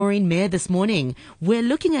Maureen Mayer this morning. We're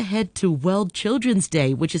looking ahead to World Children's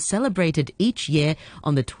Day, which is celebrated each year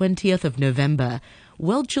on the 20th of November.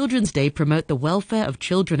 World Children's Day promote the welfare of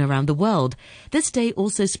children around the world. This day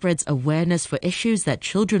also spreads awareness for issues that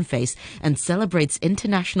children face and celebrates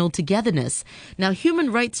international togetherness. Now,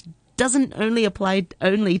 human rights doesn't only apply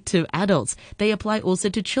only to adults. They apply also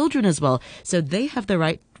to children as well. So they have the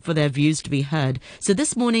right for their views to be heard. So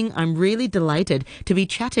this morning, I'm really delighted to be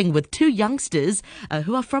chatting with two youngsters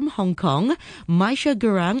who are from Hong Kong, Mysa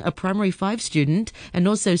Gurung, a primary 5 student, and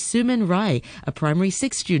also Sumen Rai, a primary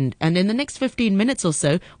 6 student. And in the next 15 minutes or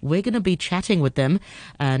so, we're going to be chatting with them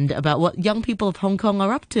and about what young people of Hong Kong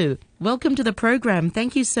are up to. Welcome to the program.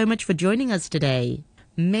 Thank you so much for joining us today.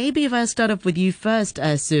 Maybe if I start off with you first,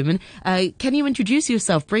 Sumen, can you introduce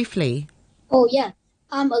yourself briefly? Oh, yeah.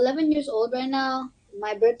 I'm 11 years old right now.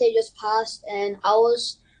 My birthday just passed, and I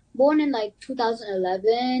was born in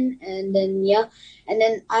 2011, and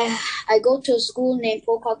then I go to a school named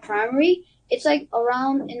Pocock Primary. It's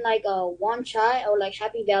around in Wan Chai or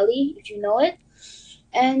Happy Valley, if you know it.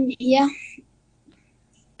 And yeah.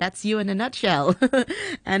 That's you in a nutshell.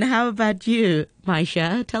 And how about you,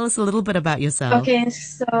 Mysa? Tell us a little bit about yourself.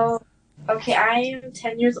 Okay, I am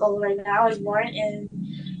 10 years old right now. I was born in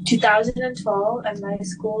 2012, and my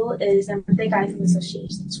school is the Guys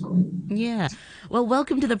Association School. Yeah. Well,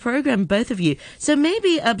 welcome to the program, both of you. So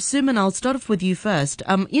maybe, Suman, I'll start off with you first.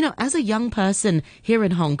 As a young person here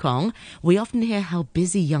in Hong Kong, we often hear how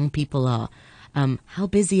busy young people are. How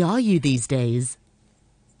busy are you these days?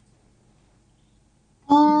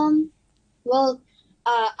 Well,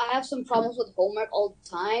 I have some problems with homework all the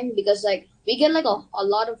time because we get a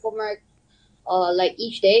lot of homework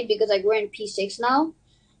each day because we're in P6 now.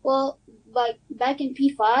 Well, back in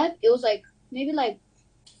P5 it was maybe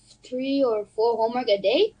 3 or 4 homework a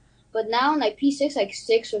day, but now in P6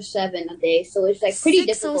 6 or 7 a day, so it's pretty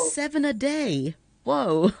difficult. 6 or 7 a day.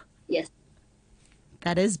 Whoa. Yes.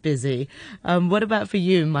 That is busy. What about for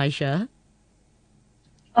you, Mysa?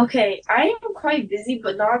 Okay, I am quite busy,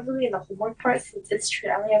 but not really in the homework part since it's true.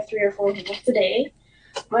 I only have 3 or 4 homework today.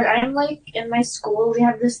 But I'm in my school, we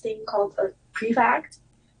have this thing called a prefect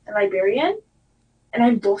and librarian, and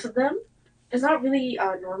I'm both of them. It's not really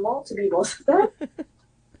normal to be both of them.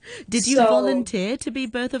 Did you volunteer to be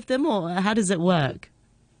both of them, or how does it work?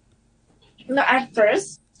 No, at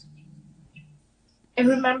first, I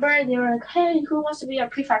remember they were like, hey, who wants to be a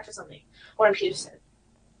prefect or something? Or a Peterson.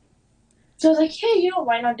 So I was like, hey,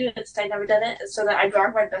 why not do it? Since I never done it. And so then I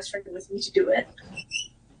dragged my best friend with me to do it.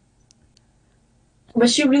 But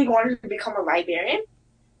she really wanted to become a librarian.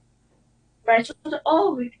 But I told her,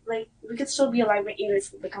 we could still be a librarian even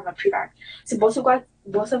if we become a prefect. So both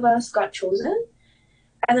of us got chosen.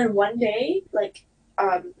 And then one day,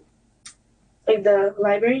 the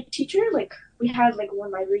library teacher, we had one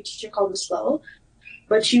library teacher called Miss Lowe,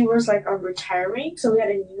 but she was retiring. So we had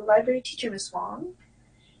a new library teacher, Miss Wong.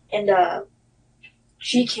 And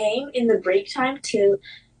she came in the break time to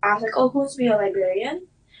ask, who wants to be a librarian?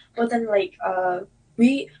 But then,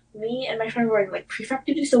 me and my friend were in, prefect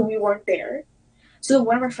duty, so we weren't there. So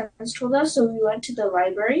one of our friends told us, so we went to the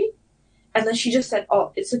library, and then she just said,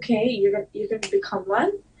 oh, it's okay, you're gonna become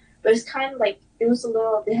one. But it's kind of it was a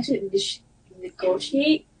little, they had to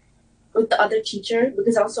negotiate with the other teacher,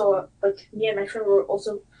 because also, me and my friend were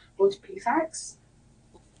also both prefects.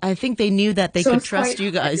 I think they knew that they could trust you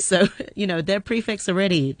guys. So, they're prefects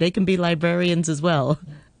already. They can be librarians as well.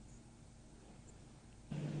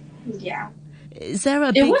 Yeah. Is there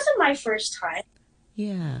It wasn't my first time.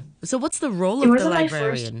 Yeah. So what's the role of the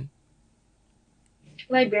librarian?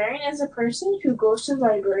 Librarian is a person who goes to the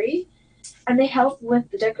library and they help with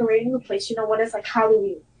decorating the place. What if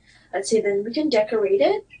Halloween? Let's say then we can decorate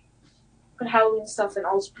it, put Halloween stuff and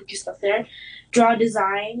all spooky stuff there. Draw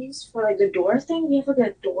designs for the door thing. We have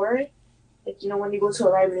a door. When you go to a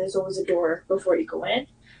library, there's always a door before you go in.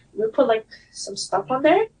 We put some stuff on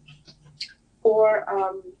there. Or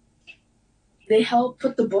they help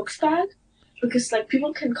put the books back because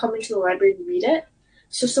people can come into the library and read it.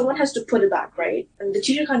 So someone has to put it back, right? And the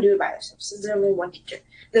teacher can't do it by themselves since there's only one teacher.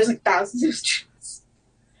 There's thousands of students.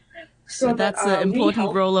 So that's an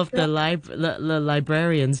important role of the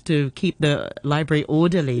librarians to keep the library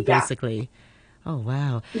orderly, basically. Oh,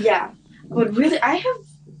 wow. Yeah. But really, I'm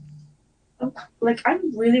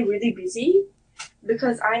really, really busy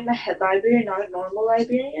because I'm a head librarian, not a normal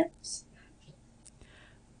librarian.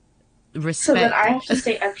 Respect. So then I have to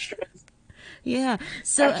stay extra. Yeah.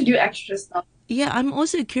 So I have to do extra stuff. Yeah, I'm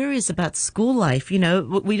also curious about school life.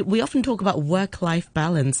 We often talk about work-life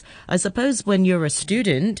balance. I suppose when you're a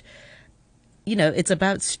student, it's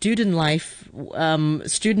about student life,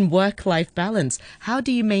 student work-life balance. How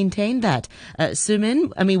do you maintain that?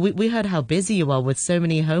 Sumin, I mean, we heard how busy you are with so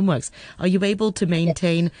many homeworks. Are you able to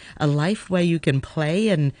maintain a life where you can play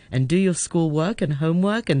and do your schoolwork and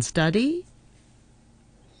homework and study?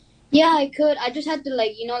 Yeah, I could. I just had to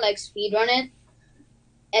like speed run it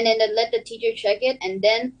and then let the teacher check it, and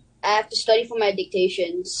then I have to study for my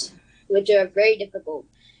dictations, which are very difficult.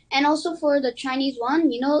 And also for the Chinese one,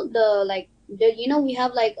 we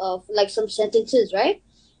have like some sentences, right?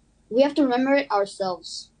 We have to remember it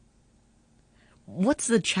ourselves. What's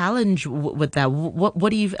the challenge with that? What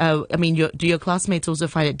do you? I mean, do your classmates also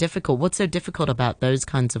find it difficult? What's so difficult about those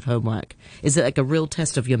kinds of homework? Is it like a real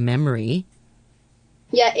test of your memory?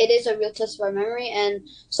 Yeah, it is a real test of our memory, and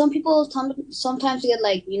some people sometimes get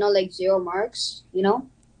like 0 marks.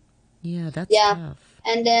 Yeah, that's Yeah, tough.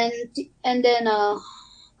 and then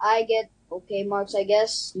I get okay marks, I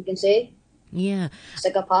guess you can say. Yeah. It's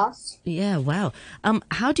like a pass. Yeah, wow.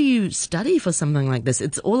 How do you study for something like this?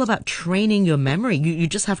 It's all about training your memory. You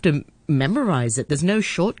just have to memorize it. There's no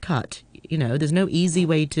shortcut. There's no easy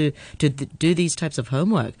way to do these types of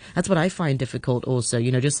homework. That's what I find difficult also.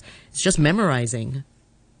 It's just memorizing.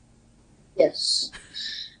 Yes.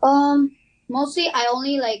 Mostly I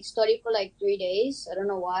only like study for like 3 days. I don't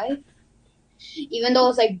know why. Even though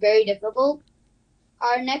it's like very difficult.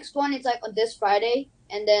 Our next one is like on this Friday,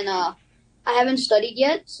 and then I haven't studied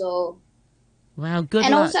yet, so. Wow, good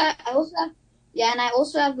And luck. I also have, yeah, and I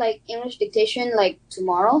also have like English dictation like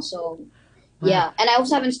tomorrow, so Wow. yeah, and I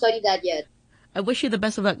also haven't studied that yet. I wish you the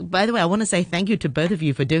best of luck. By the way, I want to say thank you to both of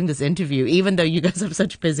you for doing this interview, even though you guys have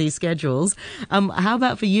such busy schedules. How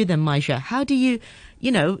about for you then, Mysa? How do you,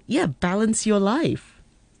 balance your life?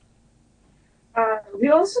 We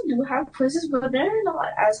also do have quizzes, but they're not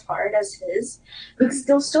as hard as his because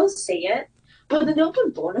they'll still say it, but then they'll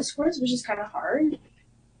put bonus words, which is kind of hard.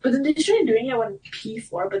 But then they started doing it when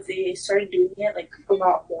P4, but they started doing it like a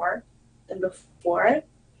lot more than before.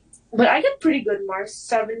 But I get pretty good marks,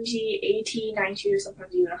 70, 80, 90, or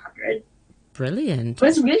sometimes even 100. Brilliant. But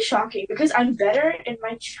it's really shocking because I'm better in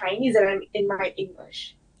my Chinese than I'm in my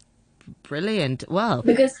English. Brilliant. Wow,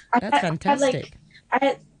 Because that's fantastic.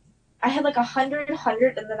 I had like 100,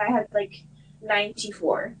 and then I had like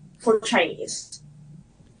 94 for Chinese.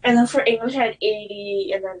 And then for English, I had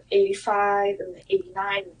 80, and then 85, and then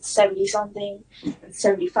 89, and 70 something, and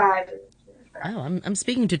 75. Oh, I'm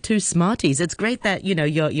speaking to two smarties. It's great that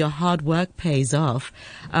your hard work pays off.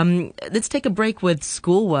 Let's take a break with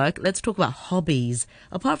schoolwork. Let's talk about hobbies.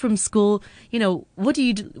 Apart from school, what do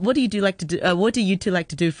you like to do? What do you two like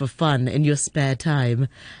to do for fun in your spare time?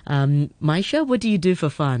 Mysa, what do you do for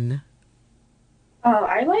fun? Oh,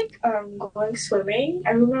 I like going swimming.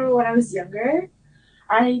 I remember when I was younger,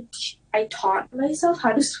 I taught myself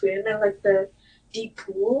how to swim in like the deep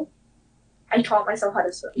pool. I taught myself how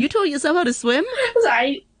to swim. You taught yourself how to swim?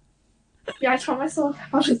 I taught myself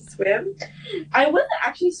how to swim. I wasn't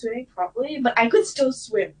actually swimming properly, but I could still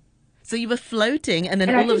swim. So you were floating, and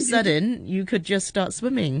then all of a sudden you could just start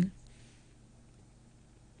swimming.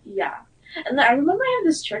 Yeah. And then I remember I had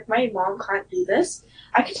this trick. My mom can't do this.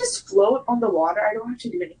 I could just float on the water. I don't have to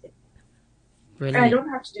do anything. Really? And I don't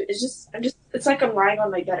have to do it's like I'm lying on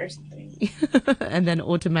my bed or something. And then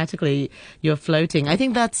automatically you're floating. I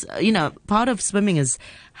think that's, part of swimming is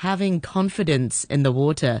having confidence in the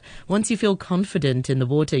water. Once you feel confident in the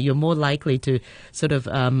water, you're more likely to sort of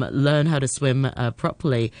learn how to swim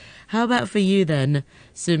properly. How about for you then,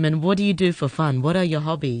 Suman? What do you do for fun? What are your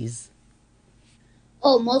hobbies?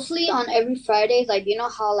 Oh, mostly on every Friday, like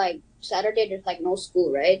how like Saturday there's like no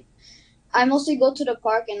school, right? I mostly go to the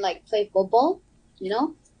park and like play football,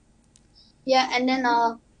 Yeah, and then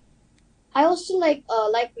I also like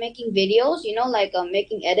making videos,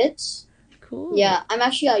 making edits. Cool. Yeah, I'm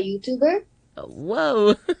actually a YouTuber.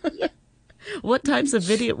 Whoa. Yeah. What sorts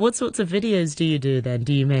of videos do you do then?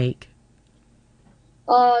 Do you make?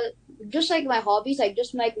 Just like my hobbies, I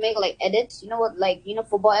just make like edits,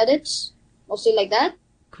 football edits, mostly like that.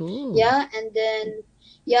 Cool. Yeah, and then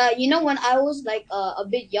when I was like a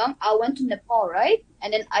bit young, I went to Nepal, right?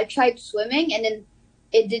 And then I tried swimming, and then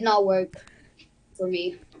it did not work for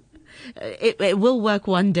me. It will work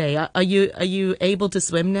one day. Are you able to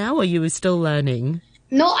swim now, or are you still learning?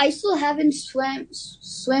 No, I still haven't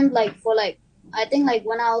swim like for like I think like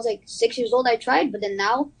when I was like 6 years old I tried, but then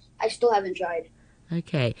now I still haven't tried.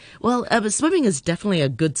 Okay. Well, swimming is definitely a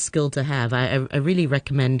good skill to have. I really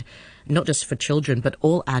recommend, not just for children, but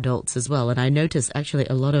all adults as well. And I notice actually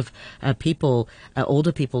a lot of people,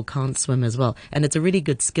 older people, can't swim as well. And it's a really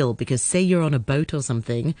good skill because say you're on a boat or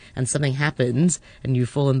something and something happens and you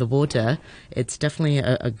fall in the water, it's definitely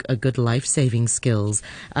a good life-saving skills,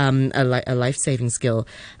 a life-saving skill.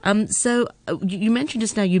 So you mentioned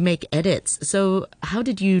just now you make edits. So how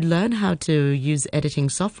did you learn how to use editing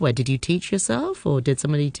software? Did you teach yourself or did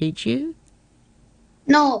somebody teach you?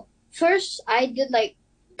 No, first I did like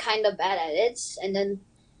kind of bad edits, and then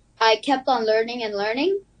I kept on learning and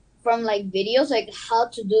learning from like videos, like how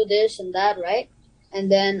to do this and that, right?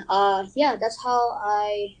 And then, yeah, that's how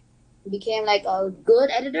I became like a good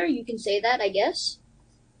editor. You can say that, I guess.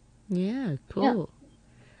 Yeah, Yeah. cool.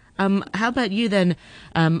 How about you then,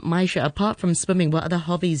 Mysa? Apart from swimming, what other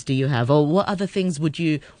hobbies do you have, or what other things would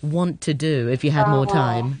you want to do if you had more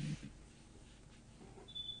time?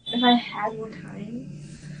 If I had more time,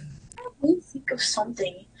 I would think of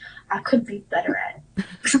something I could be better at.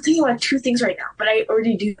 Because I'm thinking about two things right now, but I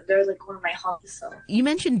already do. They're like one of my hobbies. So. You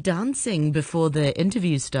mentioned dancing before the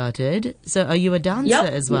interview started. So are you a dancer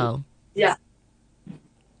Yep. as well? Yeah.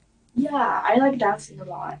 Yeah, I like dancing a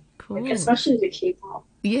lot. Cool. Like, especially the K-pop.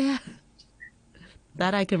 Yeah.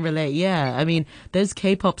 That I can relate, yeah. I mean, those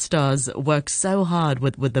K-pop stars work so hard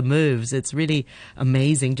with the moves. It's really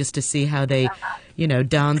amazing just to see how they,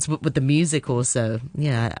 dance with the music also.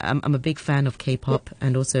 Yeah, I'm a big fan of K-pop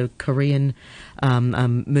and also Korean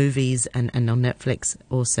movies and on Netflix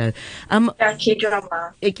also. Yeah,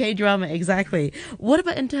 K-drama. K-drama, exactly. What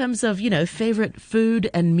about in terms of, favorite food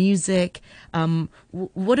and music?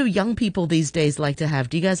 What do young people these days like to have?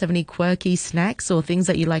 Do you guys have any quirky snacks or things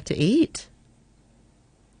that you like to eat?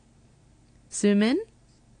 Sumen?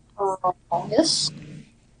 Yes.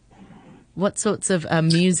 What sorts of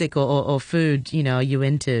music or food, are you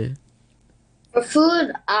into? For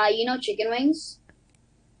food, chicken wings.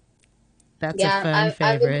 That's a Yeah, firm I really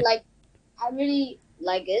favorite.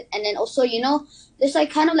 like it. And then also, there's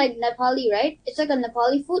like kind of like Nepali, right? It's like a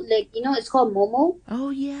Nepali food, like, it's called momo. Oh,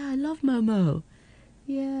 yeah, I love Momo.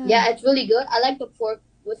 Yeah. Yeah, it's really good. I like the pork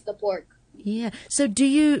with the pork. Yeah. So do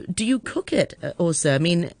you cook it also? I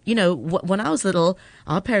mean, when I was little,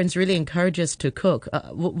 our parents really encouraged us to cook.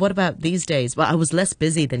 What about these days? Well, I was less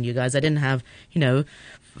busy than you guys. I didn't have,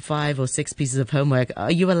 5 or 6 pieces of homework. Are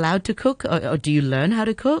you allowed to cook or do you learn how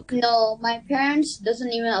to cook? No, my parents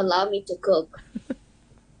doesn't even allow me to cook.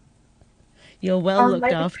 You're well looked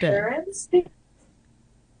My after. parents,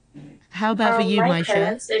 How about for you, my Mysa?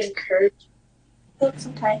 parents encourage cook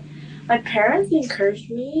sometimes. My parents encourage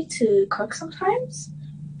me to cook sometimes,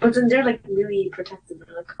 but then they're like really protective.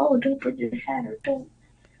 They're like, "Oh, don't burn your hand or don't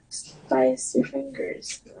slice your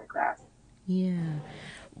fingers," something like that. Yeah.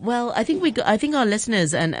 Well, I think our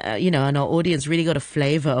listeners and and our audience really got a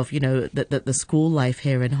flavor of the school life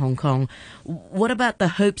here in Hong Kong. What about the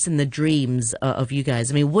hopes and the dreams of you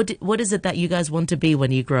guys? I mean, what is it that you guys want to be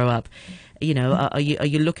when you grow up? Are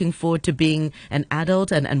you looking forward to being an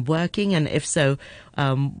adult and working? And if so,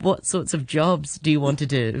 what sorts of jobs do you want to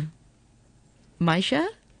do? Mysa?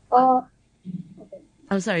 Oh,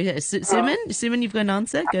 I'm sorry, Suman. Suman, you've got an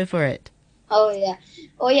answer. Go for it. oh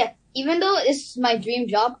yeah. Even though it's my dream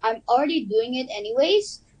job, I'm already doing it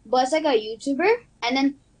anyways. But it's like a YouTuber, and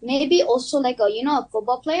then maybe also like a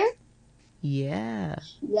football player. Yeah.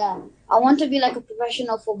 Yeah, I want to be like a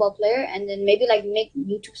professional football player, and then maybe like make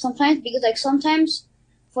YouTube sometimes because like sometimes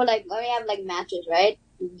for like when we have like matches, right?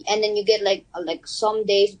 And then you get like some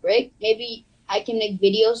days break. Maybe I can make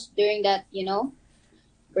videos during that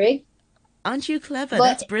break. Aren't you clever?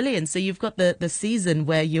 That's But brilliant. So you've got the season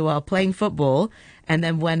where you are playing football, and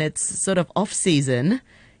then when it's sort of off season,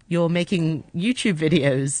 you're making YouTube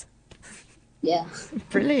videos. yeah,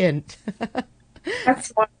 Brilliant. That's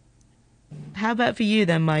one. How about for you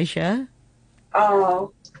then, Mysa?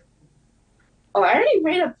 Oh, oh, I already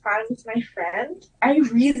made a plan with my friend. I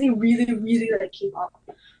really, really, really like K-pop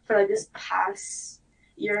for like this past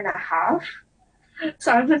year and a half.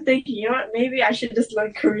 So I've been thinking, what? Maybe I should just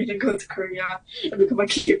learn Korean and go to Korea and become a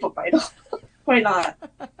K-pop idol. Why not?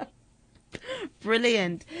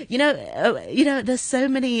 Brilliant. There's so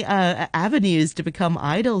many avenues to become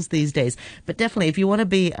idols these days. But definitely, if you want to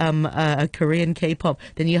be a Korean K-pop,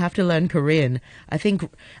 then you have to learn Korean. I think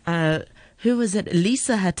who was it?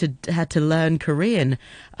 Lisa had to learn Korean.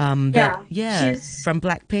 She's from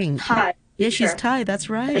Blackpink. Thai. Yeah, she's Sure. Thai. That's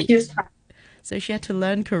right. She was Thai. So she had to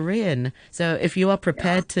learn Korean. So if you are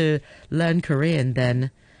prepared to learn Korean,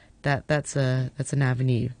 then that's an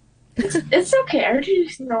avenue. It's okay. I already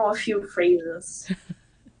know a few phrases.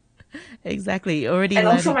 Exactly. Already And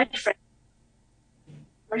also learning.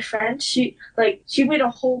 my friend, she made a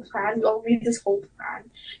whole plan. We all made this whole plan.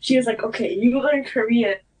 She was like, okay, you learn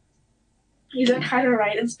Korean. You learn how to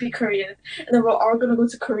write and speak Korean, and then we're all gonna go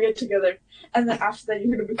to Korea together. And then after that,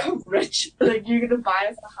 you're gonna become rich. Like, you're gonna buy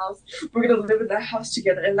us a house. We're gonna live in that house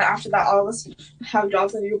together. And then after that, all of us have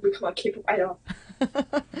jobs, and you'll become a K-pop idol.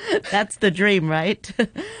 That's the dream, right?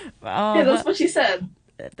 Yeah, that's what she said.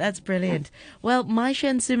 That's brilliant. Well, Mysa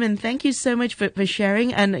and Sumen, thank you so much for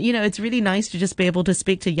sharing. And, it's really nice to just be able to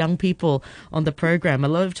speak to young people on the program. A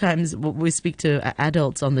lot of times we speak to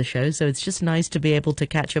adults on the show, so it's just nice to be able to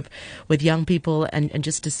catch up with young people and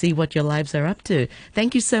just to see what your lives are up to.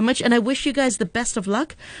 Thank you so much. And I wish you guys the best of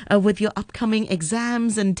luck with your upcoming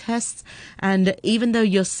exams and tests. And even though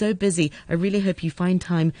you're so busy, I really hope you find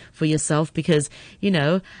time for yourself because,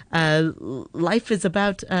 life is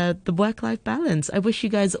about the work-life balance. I wish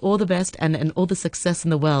you guys all the best and all the success in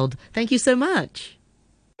the world. Thank you so much.